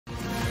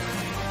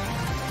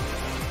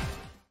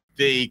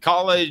The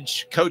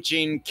college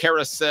coaching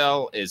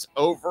carousel is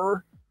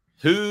over.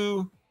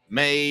 Who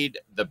made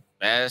the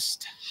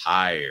best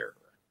hire?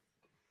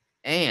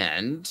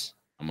 And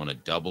I'm going to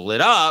double it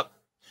up.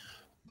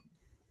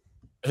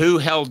 Who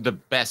held the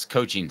best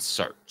coaching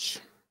search?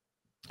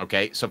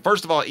 Okay, so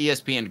first of all,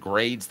 ESPN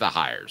grades the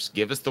hires.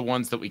 Give us the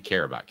ones that we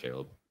care about,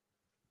 Caleb.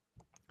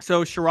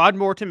 So Sherrone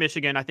Moore to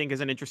Michigan, I think,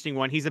 is an interesting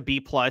one. He's a B+.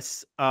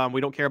 We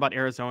don't care about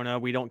Arizona.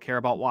 We don't care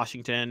about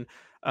Washington.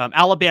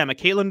 Alabama,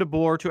 Kalen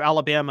DeBoer to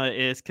Alabama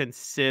is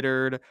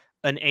considered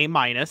an A-.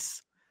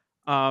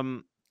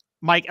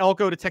 Mike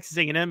Elko to Texas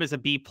A&M is a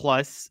B+.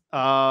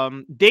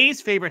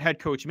 Dave's favorite head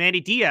coach, Manny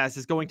Diaz,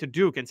 is going to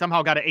Duke and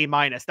somehow got an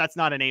A-. That's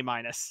not an A-.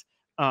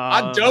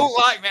 I don't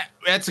like that.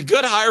 That's a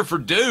good hire for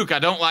Duke. I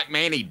don't like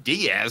Manny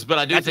Diaz, but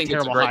I do think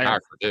it's a great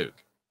hire for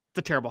Duke. It's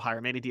a terrible hire.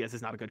 Manny Diaz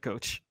is not a good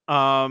coach.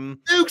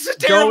 Duke's a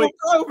terrible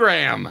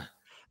program.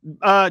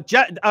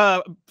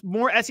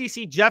 More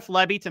SEC, Jeff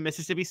Lebby to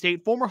Mississippi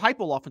State, former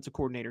Heupel offensive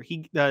coordinator.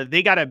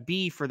 They got a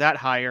B for that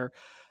hire.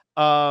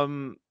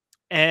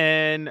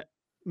 And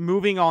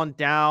moving on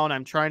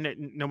down,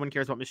 no one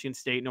cares about Michigan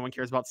State. No one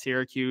cares about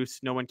Syracuse.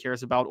 No one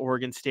cares about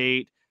Oregon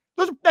State.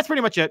 That's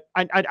pretty much it.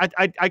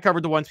 I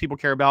covered the ones people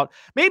care about.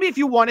 Maybe if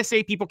you want to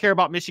say people care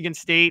about Michigan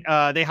State,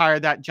 they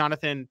hired that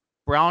Jonathan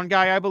Brown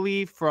guy, I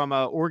believe, from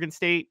Oregon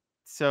State.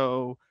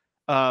 So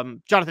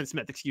Jonathan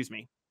Smith, excuse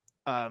me,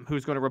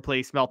 who's going to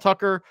replace Mel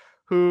Tucker,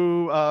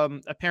 who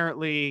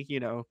apparently,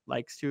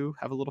 likes to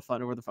have a little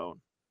fun over the phone.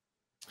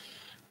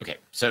 Okay,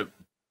 so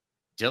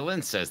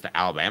Dylan says the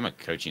Alabama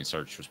coaching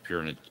search was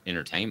pure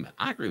entertainment.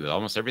 I agree with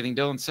almost everything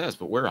Dylan says,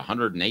 but we're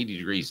 180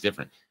 degrees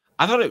different.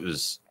 I thought it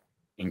was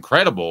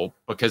incredible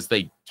because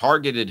they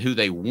targeted who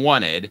they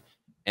wanted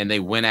and they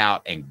went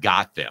out and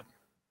got them.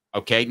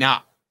 Okay,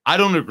 now I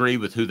don't agree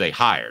with who they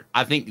hired.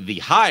 I think the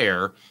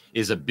hire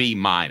is a B-.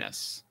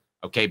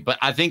 Okay, but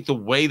I think the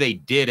way they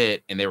did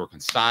it and they were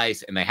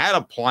concise and they had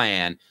a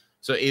plan.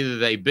 So either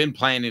they've been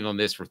planning on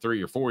this for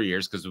 3 or 4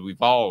 years because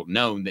we've all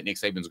known that Nick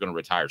Saban's going to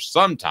retire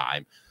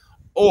sometime,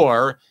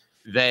 or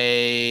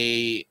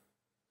they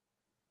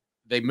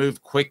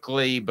moved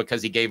quickly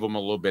because he gave them a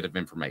little bit of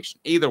information.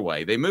 Either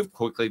way, they moved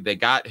quickly. They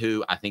got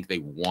who I think they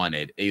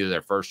wanted, either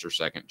their first or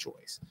second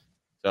choice.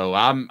 So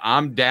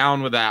I'm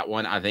down with that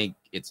one. I think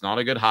it's not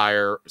a good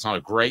hire. It's not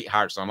a great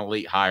hire. It's not an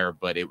elite hire,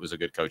 but it was a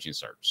good coaching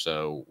search.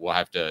 So we'll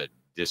have to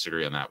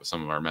disagree on that with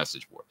some of our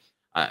message board.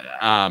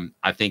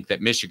 I think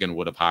that Michigan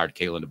would have hired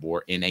Kalen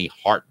DeBoer in a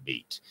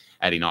heartbeat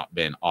had he not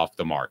been off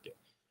the market.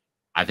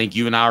 I think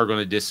you and I are going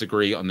to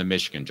disagree on the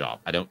Michigan job.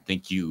 I don't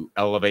think you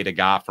elevate a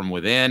guy from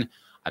within.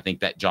 I think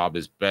that job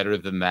is better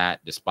than that,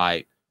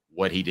 despite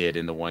what he did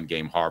in the one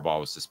game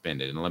Harbaugh was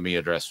suspended. And let me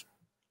address,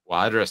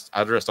 I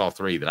addressed all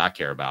three that I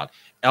care about.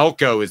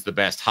 Elko is the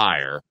best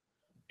hire,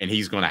 and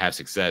he's going to have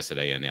success at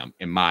A&M,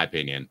 in my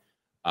opinion.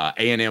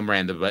 A&M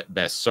ran the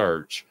best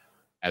search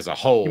as a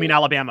whole. You mean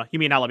Alabama?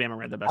 Alabama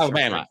ran the best search,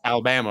 right?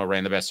 Alabama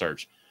ran the best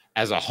search.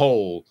 As a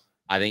whole,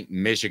 I think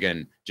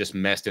Michigan just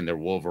messed in their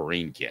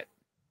Wolverine kit.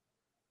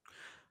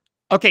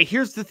 Okay,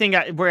 here's the thing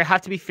where I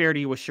have to be fair to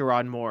you with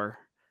Sherrone Moore.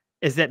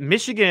 Is that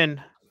Michigan,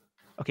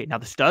 okay, now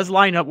this does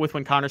line up with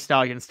when Connor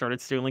Stallion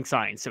started stealing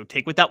signs, so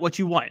take with that what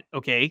you want,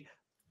 okay?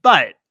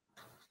 But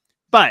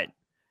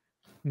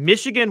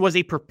Michigan was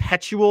a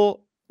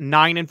perpetual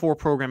 9-4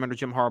 program under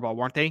Jim Harbaugh,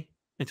 weren't they?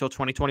 Until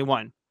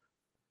 2021.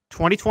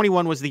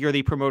 2021 was the year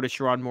they promoted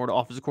Sherrone Moore to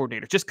offensive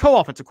coordinator. Just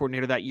co-offensive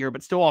coordinator that year,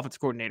 but still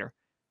offensive coordinator.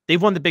 They've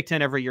won the Big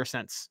Ten every year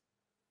since.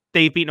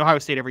 They've beaten Ohio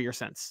State every year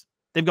since.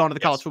 They've gone to the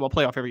college football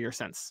playoff every year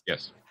since.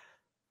 Yes.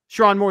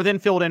 Sherrone Moore then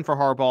filled in for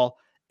Harbaugh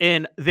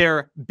in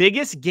their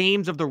biggest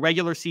games of the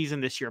regular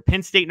season this year,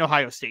 Penn State and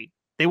Ohio State.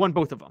 They won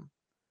both of them.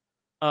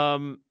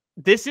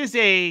 This is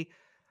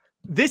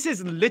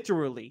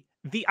literally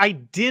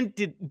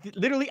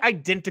literally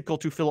identical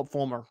to Philip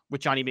Fulmer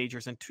with Johnny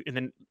Majors in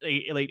the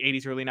late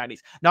 80s, early 90s.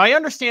 Now I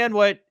understand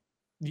what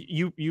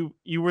you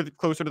were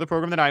closer to the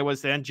program than I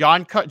was then.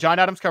 John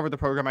Adams covered the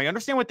program. I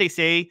understand what they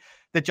say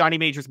that Johnny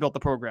Majors built the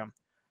program.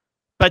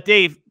 But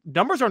Dave,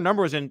 numbers are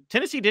numbers, and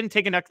Tennessee didn't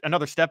take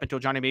another step until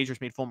Johnny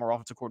Majors made Fulmer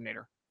offensive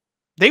coordinator.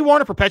 They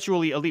weren't a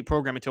perpetually elite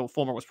program until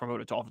Fulmer was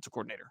promoted to offensive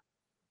coordinator.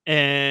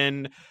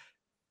 And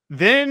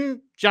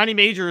then Johnny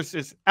Majors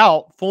is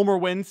out. Fulmer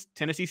wins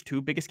Tennessee's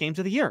 2 biggest games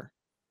of the year.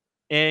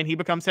 And he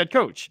becomes head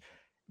coach.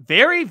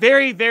 Very,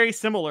 very, very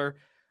similar.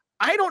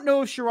 I don't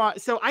know, Sherrone.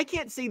 So I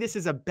can't say this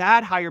is a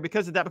bad hire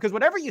because of that. Because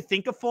whatever you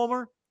think of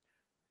Fulmer,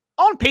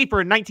 on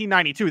paper in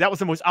 1992, that was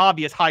the most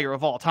obvious hire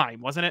of all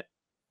time, wasn't it?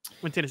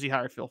 When Tennessee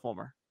hired Phil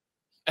Fulmer.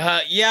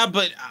 Yeah,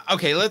 but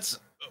okay,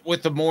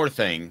 with the Moore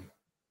thing.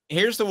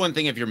 Here's the one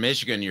thing: if you're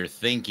Michigan, you're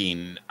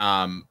thinking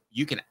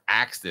you can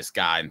axe this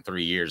guy in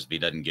 3 years if he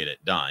doesn't get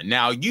it done.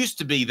 Now, it used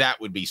to be that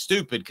would be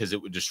stupid because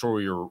it would destroy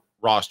your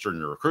roster and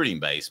your recruiting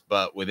base.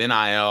 But with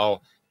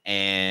NIL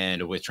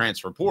and with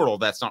transfer portal,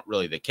 that's not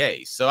really the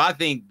case. So I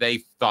think they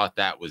thought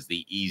that was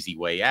the easy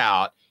way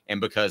out. And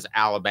because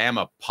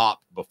Alabama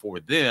popped before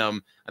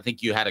them, I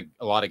think you had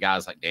a lot of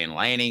guys like Dan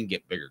Lanning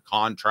get bigger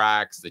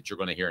contracts that you're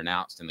going to hear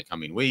announced in the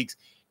coming weeks.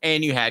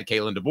 and you had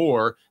Kalen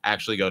DeBoer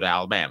actually go to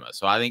Alabama.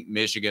 So I think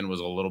Michigan was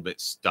a little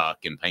bit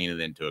stuck and painted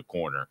into a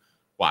corner,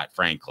 quite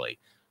frankly.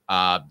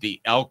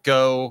 The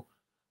Elko,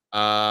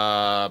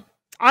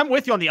 I'm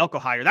with you on the Elko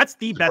hire. That's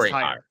the best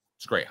hire.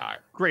 It's a great hire.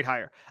 Great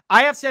hire.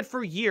 I have said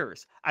for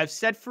years,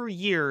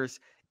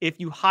 if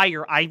you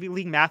hire Ivy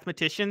League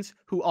mathematicians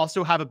who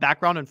also have a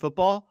background in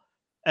football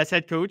as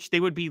head coach, they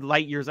would be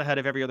light years ahead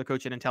of every other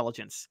coach in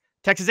intelligence.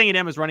 Texas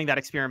A&M is running that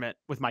experiment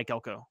with Mike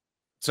Elko.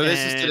 So this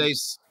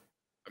is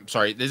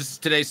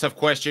today's tough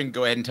question.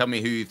 Go ahead and tell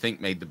me who you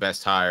think made the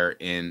best hire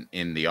in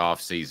the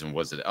offseason.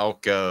 Was it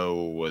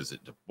Elko? Was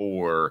it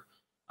DeBoer?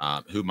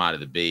 Who might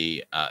it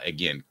be?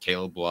 Again,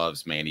 Caleb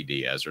loves Manny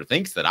Diaz, or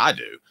thinks that I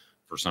do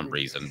for some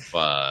reason,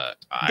 but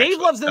Dave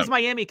loves those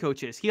Miami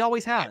coaches. He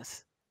always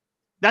has.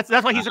 That's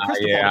why he's a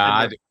crystal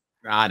ball.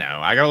 I know.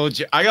 I got a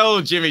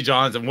little Jimmy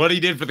Johnson. What he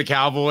did for the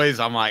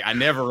Cowboys, I'm like, I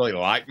never really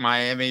liked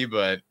Miami,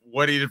 but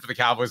what he did for the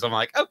Cowboys, I'm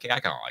like, okay,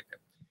 I kind of like him.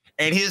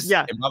 And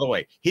and by the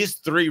way, his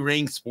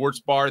 3-ring sports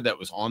bar that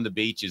was on the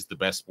beach is the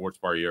best sports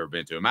bar you ever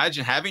been to.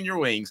 Imagine having your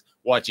wings,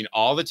 watching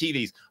all the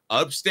TVs.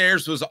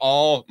 Upstairs was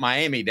all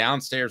Miami,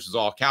 downstairs was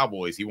all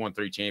Cowboys. He won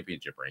 3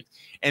 championship rings.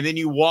 And then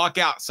you walk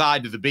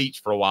outside to the beach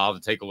for a while to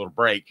take a little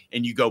break,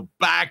 and you go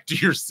back to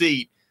your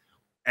seat,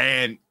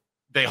 and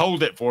they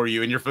hold it for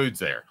you, and your food's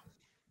there.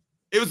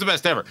 It was the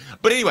best ever.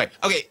 But anyway,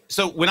 okay,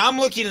 so when I'm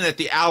looking at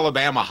the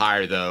Alabama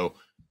hire, though,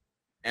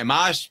 am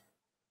I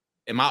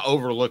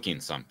overlooking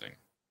something?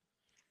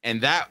 And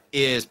that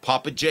is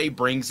Papa J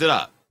brings it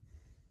up.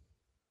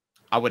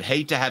 I would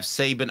hate to have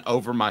Saban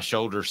over my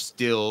shoulder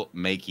still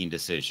making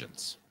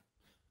decisions.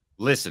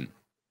 Listen,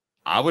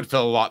 I would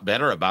feel a lot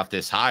better about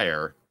this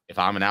hire if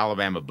I'm an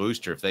Alabama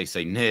booster, if they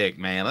say, Nick,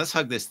 man, let's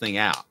hug this thing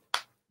out.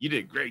 You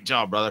did a great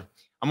job, brother.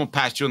 I'm going to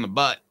pat you on the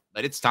butt,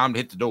 but it's time to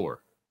hit the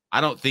door. I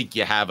don't think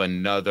you have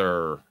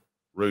another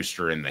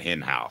rooster in the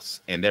hen house.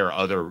 And there are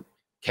other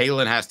 –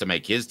 Kalen has to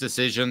make his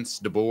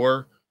decisions.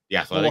 DeBoer, the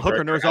athletic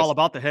Hooker knows all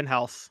about the hen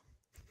house.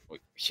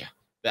 Yeah,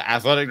 the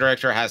athletic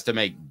director has to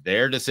make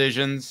their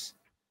decisions,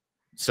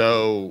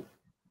 so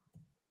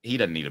he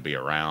doesn't need to be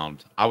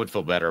around. I would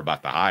feel better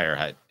about the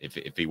hire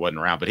if he wasn't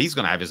around, but he's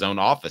going to have his own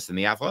office in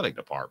the athletic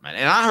department.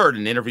 And I heard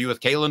an interview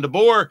with Kalen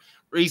DeBoer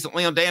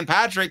recently on Dan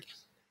Patrick.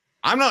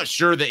 I'm not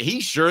sure that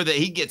he's sure that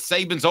he gets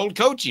Saban's old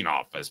coaching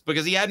office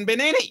because he hadn't been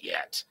in it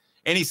yet.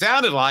 And he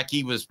sounded like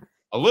he was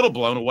a little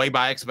blown away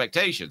by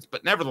expectations,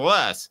 but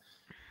nevertheless,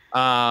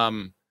 I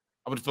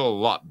would feel a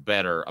lot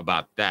better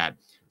about that.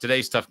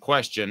 Today's tough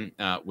question,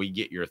 we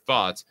get your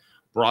thoughts,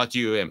 brought to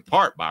you in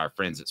part by our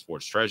friends at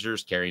Sports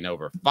Treasures, carrying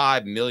over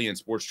 5 million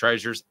sports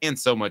treasures and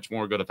so much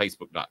more. Go to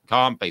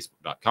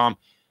facebook.com,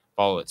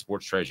 follow at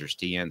Sports Treasures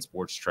TN,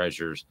 Sports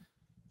Treasures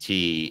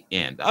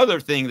TN. The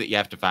other thing that you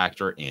have to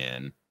factor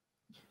in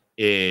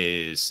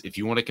is if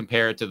you want to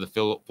compare it to the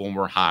Philip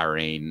Fulmer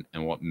hiring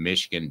and what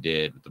Michigan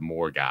did with the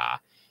Moore guy,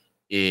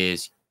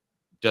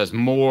 does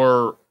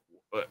Moore –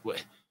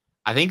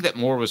 I think that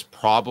Moore was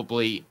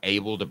probably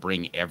able to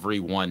bring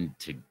everyone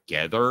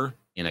together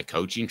in a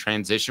coaching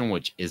transition,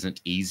 which isn't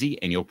easy.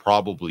 And you'll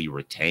probably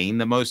retain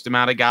the most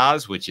amount of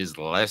guys, which is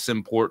less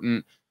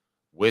important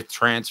with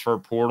transfer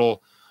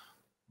portal.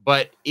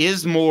 But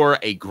is Moore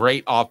a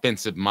great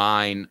offensive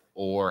mind,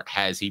 or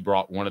has he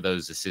brought one of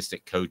those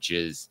assistant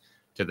coaches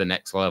to the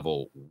next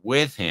level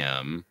with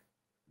him,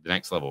 the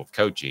next level of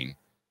coaching,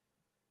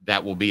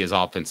 that will be his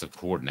offensive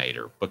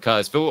coordinator?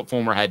 Because Philip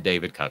Fulmer had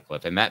David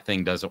Cutcliffe, and that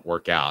thing doesn't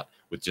work out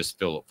with just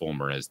Philip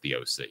Fulmer as the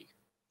OC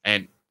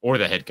or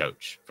the head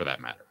coach for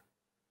that matter.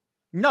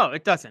 No,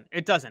 it doesn't.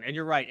 It doesn't. And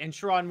you're right. And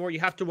Sherrone Moore, you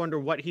have to wonder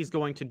what he's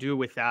going to do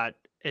with that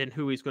and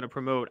who he's going to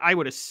promote. I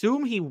would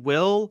assume he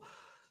will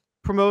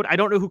promote. I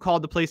don't know who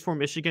called the plays for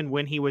Michigan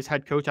when he was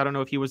head coach. I don't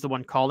know if he was the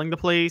one calling the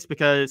plays,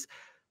 because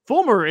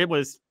Fulmer,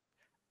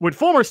 when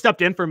Fulmer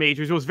stepped in for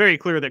Majors, it was very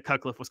clear that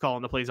Cutcliffe was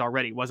calling the plays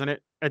already, wasn't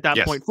it? At that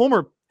point,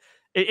 Fulmer,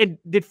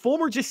 did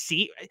Fulmer just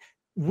see?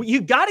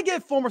 You got to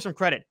give Fulmer some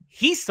credit.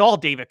 He saw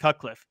David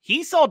Cutcliffe.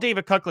 He saw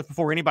David Cutcliffe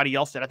before anybody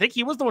else did. I think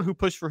he was the one who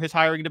pushed for his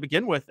hiring to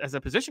begin with as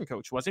a position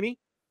coach, wasn't he?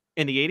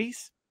 In the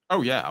 80s?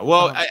 Oh, yeah.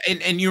 Well,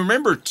 and you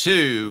remember,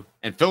 too,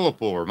 and Philip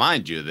will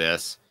remind you of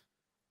this,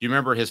 you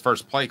remember his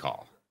first play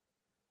call?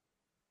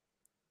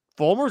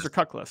 Fulmer's or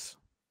Cutcliffe's?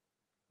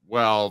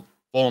 Well,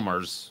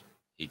 Fulmer's,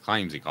 he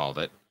claims he called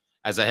it,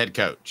 as a head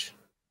coach.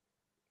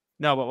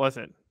 No, what was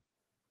it?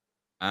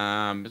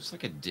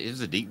 It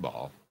was a deep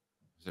ball.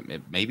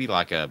 Maybe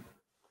was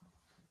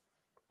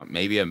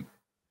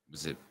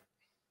it?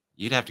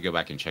 You'd have to go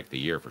back and check the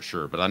year for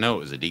sure, but I know it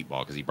was a deep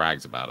ball because he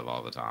brags about it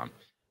all the time.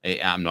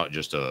 I'm not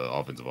just an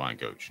offensive line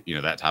coach,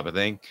 that type of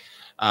thing.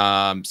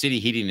 City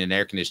Heating and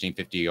Air Conditioning,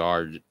 50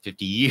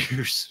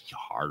 years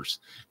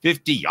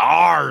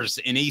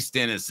in East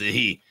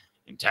Tennessee.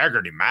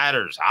 Integrity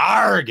matters.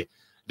 Arg!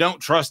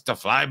 Don't trust a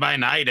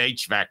fly-by-night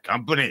HVAC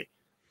company.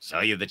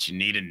 Tell you that you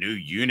need a new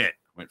unit.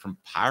 Went from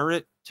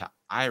pirate to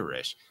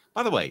Irish.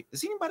 By the way,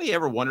 has anybody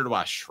ever wondered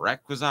why Shrek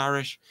was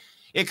Irish?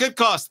 It could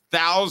cost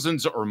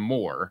thousands or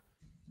more,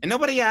 and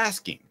nobody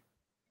asking.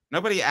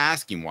 Nobody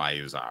asked him why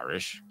he was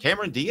Irish.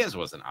 Cameron Diaz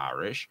wasn't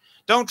Irish.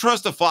 Don't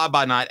trust a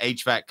fly-by-night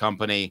HVAC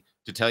company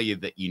to tell you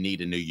that you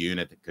need a new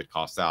unit that could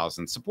cost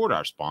thousands. Support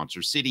our sponsor,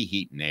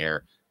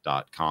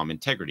 cityheatandair.com.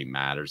 Integrity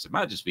matters. It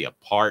might just be a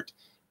part.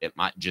 It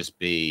might just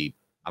be,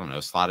 I don't know,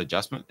 a slight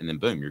adjustment, and then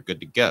boom, you're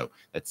good to go.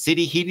 That's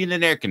City Heating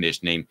and Air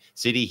Conditioning,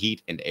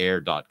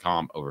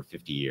 cityheatandair.com, over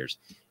 50 years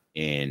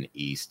in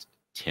East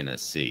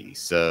Tennessee.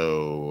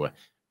 So,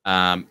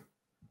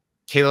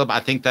 Caleb, I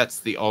think that's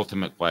the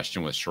ultimate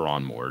question with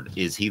Sherrone Moore.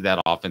 Is he that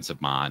offensive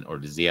mind, or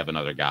does he have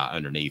another guy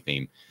underneath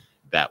him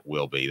that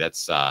will be?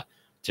 That's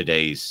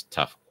today's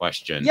tough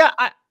question. Yeah.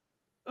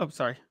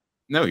 Sorry.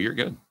 No, you're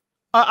good.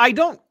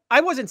 I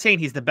wasn't saying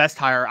he's the best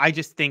hire. I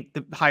just think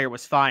the hire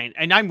was fine.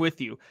 And I'm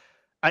with you.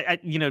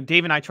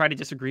 Dave and I try to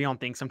disagree on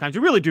things sometimes.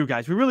 We really do,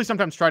 guys. We really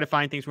sometimes try to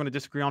find things we want to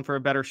disagree on for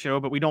a better show,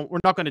 but we're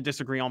not going to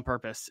disagree on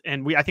purpose.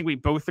 And I think we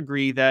both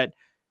agree that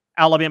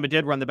Alabama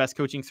did run the best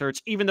coaching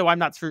search, even though I'm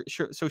not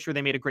so sure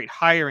they made a great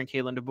hire in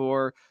Kalen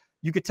DeBoer.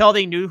 You could tell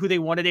they knew who they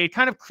wanted. They had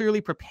kind of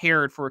clearly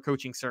prepared for a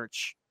coaching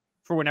search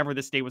for whenever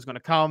this day was going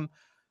to come.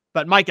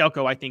 But Mike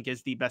Elko, I think,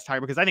 is the best hire,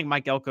 because I think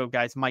Mike Elko,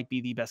 guys, might be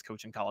the best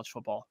coach in college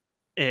football.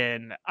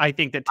 And I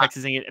think that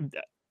Texas A&M...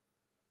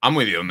 I'm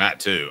with you on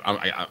that, too.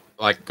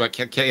 Like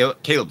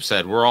Caleb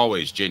said, we're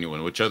always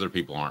genuine, which other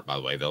people aren't, by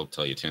the way. They'll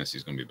tell you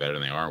Tennessee's going to be better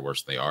than they are,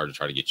 worse than they are, to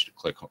try to get you to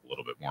click a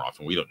little bit more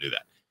often. We don't do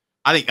that.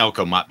 I think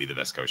Elko might be the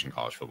best coach in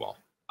college football.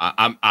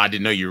 I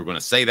didn't know you were going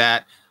to say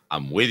that.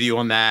 I'm with you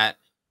on that.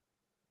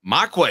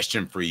 My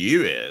question for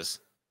you is,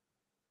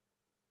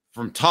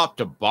 from top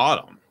to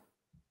bottom,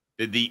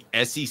 did the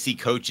SEC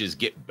coaches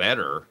get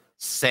better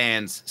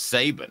sans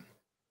Saban?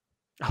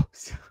 Oh,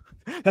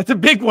 that's a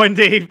big one,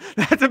 Dave.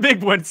 That's a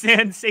big one,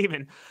 sans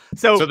Saban.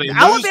 So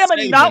Alabama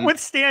Saban,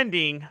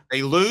 notwithstanding.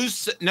 They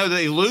lose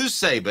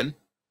Saban.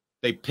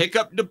 They pick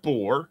up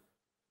DeBoer.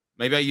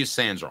 Maybe I used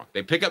sans wrong.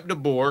 They pick up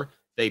DeBoer.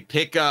 They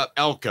pick up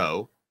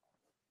Elko.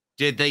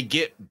 Did they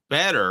get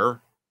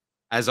better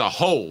as a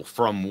whole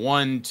from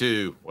 1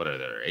 to, what are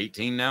there,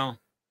 18 now?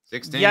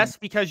 16? Yes,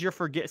 because you're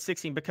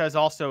 16, because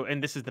also,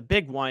 and this is the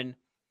big one,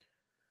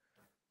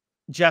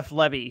 Jeff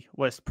Lebby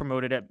was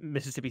promoted at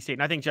Mississippi State.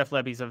 And I think Jeff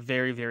Lebby's a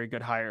very, very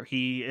good hire.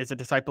 He is a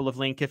disciple of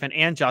Lane Kiffin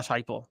and Josh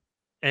Heupel.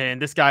 And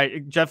this guy,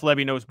 Jeff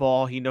Lebby, knows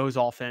ball. He knows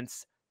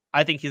offense.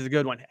 I think he's a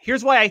good one.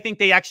 Here's why I think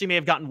they actually may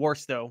have gotten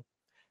worse, though.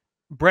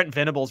 Brent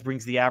Venables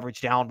brings the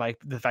average down by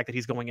the fact that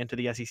he's going into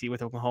the SEC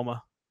with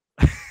Oklahoma.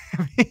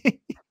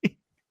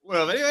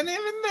 Well, they weren't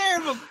even there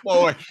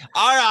before.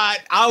 All right.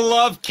 I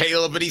love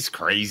Caleb, but he's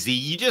crazy.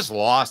 You just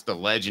lost a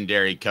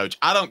legendary coach.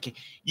 I don't care.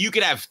 You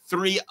could have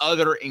 3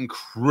 other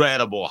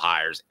incredible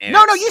hires. And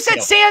no, you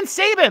said sans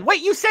Saban.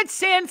 Wait, you said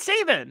sans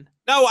Saban.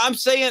 No, I'm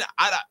saying,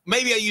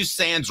 maybe I used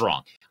sans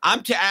wrong.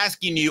 I'm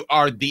asking you,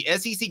 are the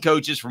SEC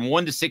coaches from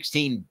 1 to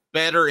 16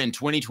 better in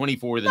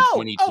 2024 than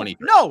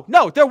 2023?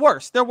 No, they're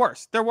worse. They're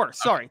worse. Okay.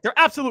 Sorry. They're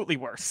absolutely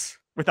worse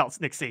without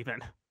Nick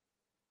Saban.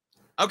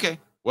 Okay.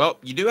 Well,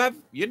 you do have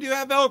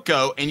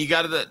Elko, and you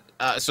got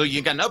so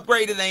you got an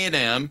upgraded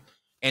A&M,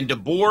 and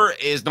DeBoer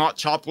is not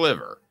chopped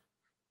liver.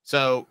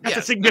 So that's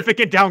a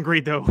significant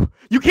downgrade, though.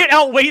 You can't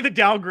outweigh the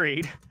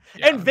downgrade.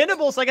 Yeah. And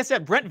Venables, like I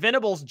said, Brent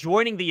Venables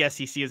joining the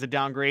SEC is a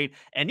downgrade,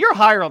 and you're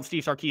higher on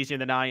Steve Sarkisian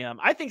than I am.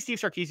 I think Steve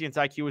Sarkisian's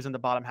IQ is in the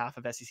bottom half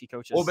of SEC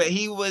coaches. Well, but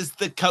he was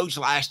the coach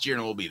last year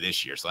and will be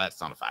this year, so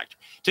that's not a factor.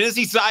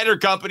 Tennessee Cider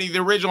Company, the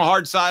original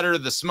hard cider,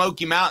 the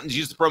Smoky Mountains.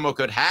 Use the promo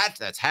code HAT.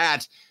 That's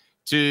HAT.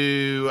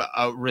 To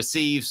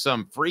receive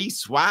some free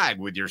swag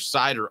with your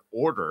cider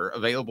order,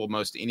 available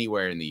most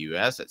anywhere in the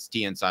U.S. That's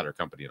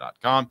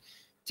tncidercompany.com,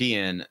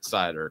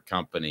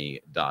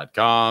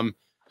 tncidercompany.com.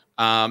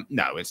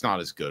 No, it's not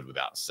as good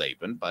without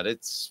Saban, but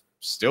it's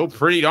still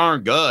pretty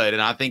darn good,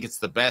 and I think it's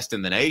the best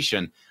in the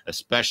nation,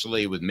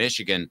 especially with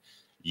Michigan.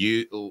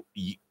 You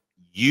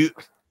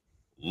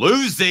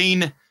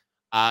losing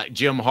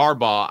Jim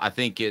Harbaugh, I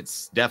think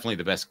it's definitely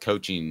the best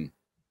coaching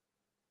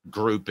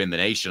group in the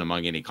nation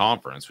among any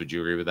conference. Would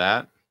you agree with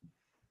that?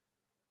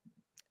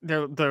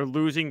 They're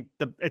losing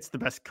it's the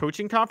best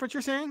coaching conference,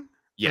 you're saying?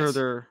 Yes.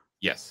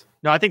 Yes.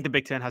 No, I think the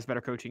Big Ten has better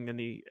coaching than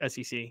the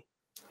SEC.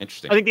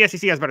 Interesting. I think the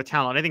SEC has better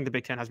talent. I think the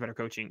Big Ten has better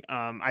coaching.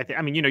 I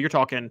mean, you're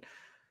talking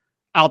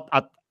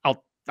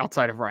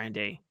outside of Ryan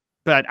Day,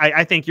 but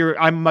I think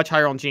I'm much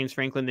higher on James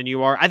Franklin than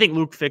you are. I think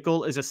Luke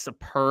Fickell is a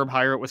superb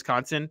hire at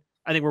Wisconsin.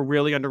 I think we're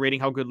really underrating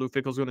how good Luke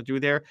Fickell's going to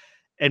do there.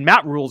 And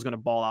Matt Rule is going to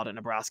ball out at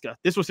Nebraska.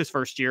 This was his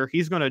first year.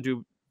 He's going to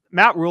do.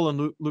 Matt Rule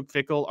and Luke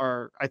Fickell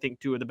are, I think,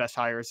 2 of the best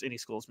hires any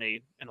school's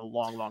made in a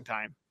long, long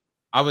time.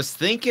 I was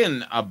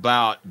thinking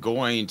about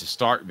going to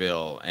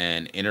Starkville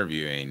and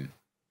interviewing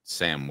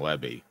Sam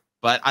Lebby,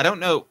 but I don't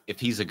know if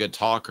he's a good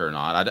talker or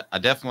not. I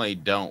definitely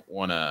don't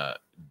want to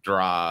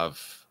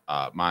drive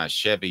my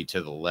Chevy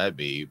to the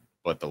Lebby,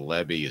 but the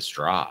Lebby is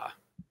dry.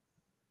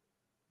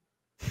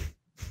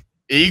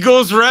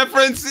 Eagles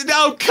reference?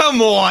 No,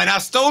 come on. I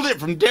stole it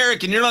from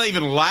Derek, and you're not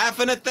even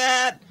laughing at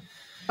that?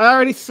 I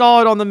already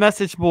saw it on the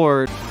message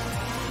board.